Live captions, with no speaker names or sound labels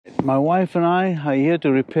My wife and I are here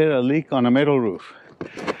to repair a leak on a metal roof.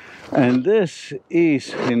 And this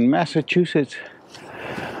is in Massachusetts,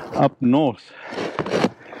 up north.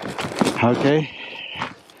 Okay,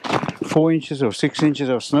 4 inches or 6 inches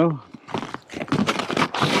of snow.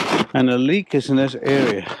 And the leak is in this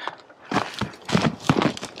area.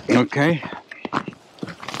 Okay,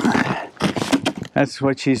 that's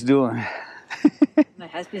what she's doing. My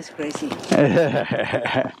husband's crazy.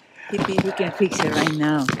 He can fix it right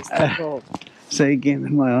now. Say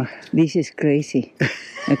again, Maya. This is crazy.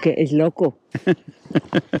 Okay, it's loco.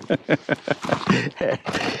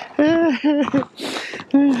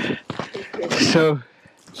 So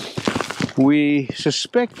we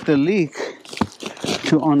suspect the leak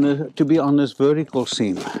to be on this vertical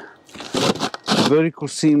seam. The vertical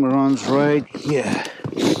seam runs right here,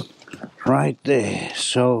 right there.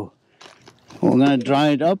 So we're going to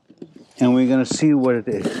dry it up and we're going to see what it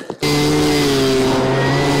is.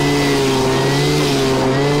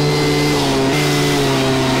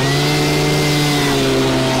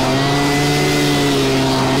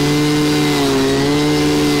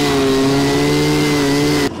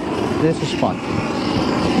 There's a spot.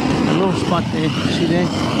 A little spot there. See there?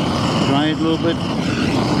 Dry it a little bit.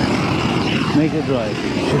 Make it dry.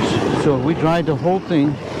 So we dried the whole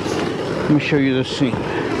thing. Let me show you the seam.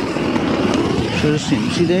 So the seam.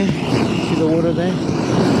 See there? See the water there?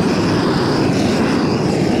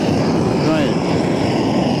 Dry it.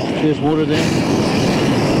 See there's water there?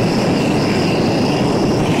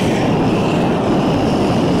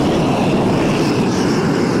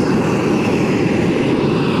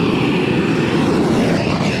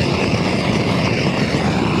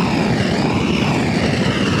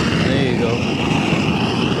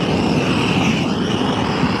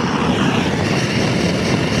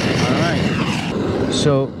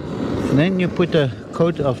 So then you put a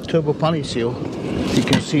coat of turbo poly seal. You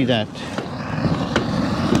can see that.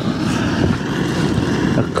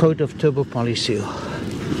 A coat of turbo poly seal.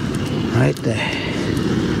 Right there.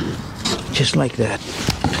 Just like that.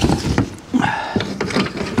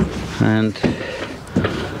 And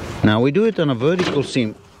now we do it on a vertical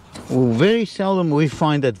seam. Very seldom we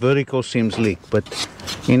find that vertical seams leak, but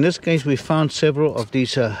in this case we found several of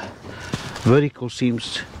these vertical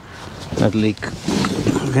seams that leak.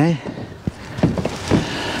 Okay,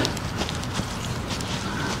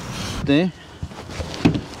 there,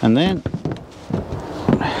 and then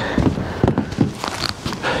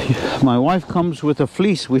my wife comes with a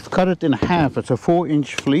fleece. We've cut it in half. It's a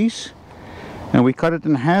 4-inch fleece, and we cut it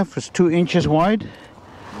in half. It's 2 inches wide,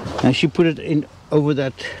 and she put it in over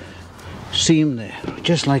that seam there,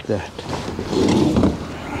 just like that.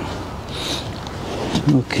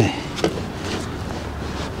 Okay.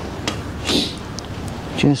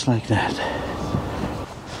 Just like that.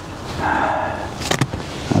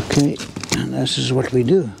 Okay, and this is what we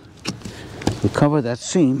do. We cover that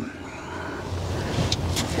seam.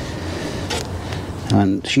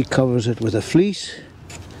 And she covers it with a fleece.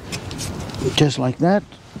 Just like that.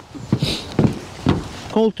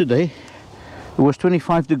 Cold today. It was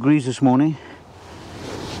 25 degrees this morning.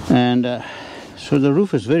 And so the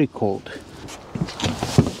roof is very cold.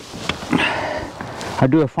 I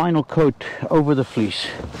do a final coat over the fleece,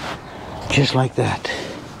 just like that.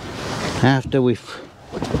 After we've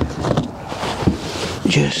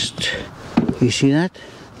just, you see that?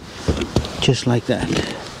 Just like that.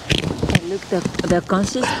 Look, the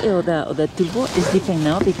consist or the turbo is different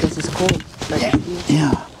now because it's cold.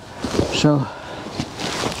 Yeah. So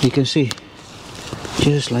you can see,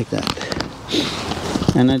 just like that.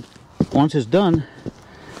 And then once it's done,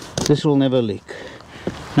 this will never leak.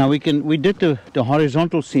 Now we did the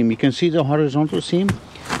horizontal seam. You can see the horizontal seam.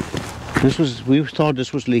 We thought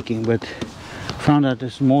this was leaking, but found out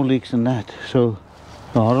there's more leaks than that. So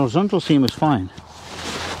the horizontal seam is fine.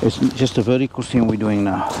 It's just a vertical seam we're doing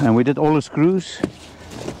now. And we did all the screws.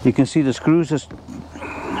 You can see the screws is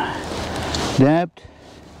dabbed.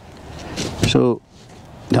 So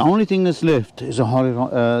the only thing that's left is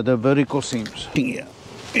the vertical seams. Here.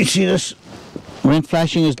 You see this? When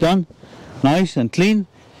flashing is done, nice and clean.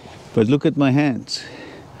 But look at my hands.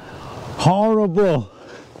 Horrible.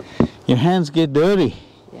 Your hands get dirty.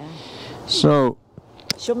 Yeah. So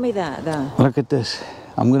show me that. Look at this.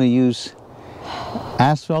 I'm going to use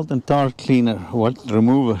asphalt and tar cleaner,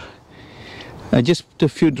 remover. I just put a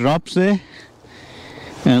few drops there.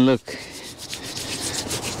 And look.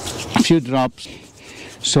 A few drops.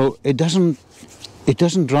 So it doesn't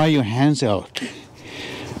dry your hands out.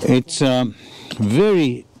 It's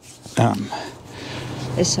very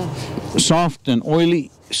it's soft and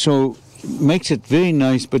oily, so makes it very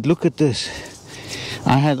nice. But look at this.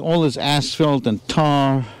 I had all this asphalt and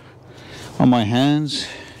tar on my hands.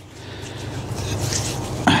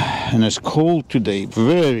 And it's cold today.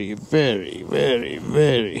 Very, very, very,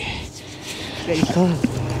 very. Very cold.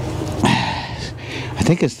 I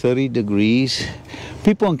think it's 30 degrees.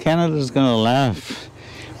 People in Canada is going to laugh.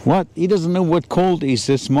 What? He doesn't know what cold is.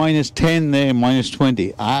 It's minus 10 there, minus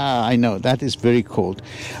 20. Ah, I know. That is very cold.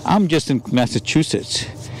 I'm just in Massachusetts.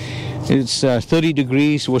 It's 30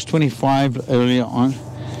 degrees. It was 25 earlier on.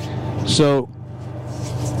 So,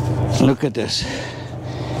 look at this.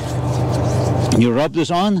 You rub this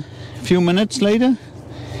on a few minutes later,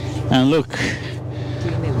 and look.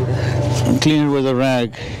 Clean it with a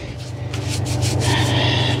rag.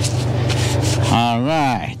 All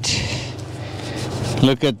right.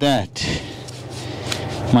 Look at that.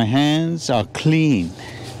 My hands are clean.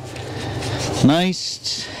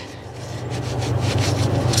 Nice.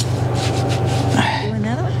 Do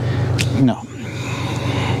another one? No.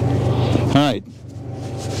 All right.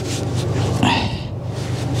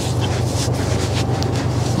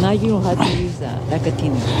 Now you know how to use that, like a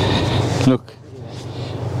tin. Look.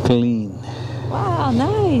 Clean. Wow,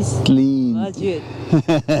 nice. Clean. That's good.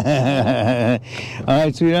 All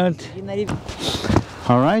right, sweetheart. You're not even...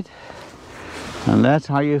 All right. And that's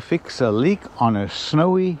how you fix a leak on a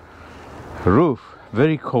snowy roof.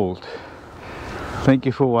 Very cold. Thank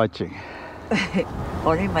you for watching.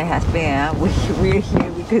 Only my husband and we're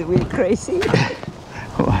here because we're crazy.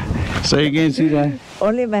 Say again, sweetheart.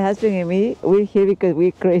 Only my husband and me, we're here because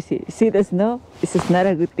we're crazy. See the snow? This is not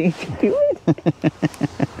a good thing to do it.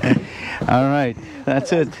 All right.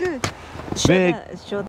 That's it. Good. Big. Show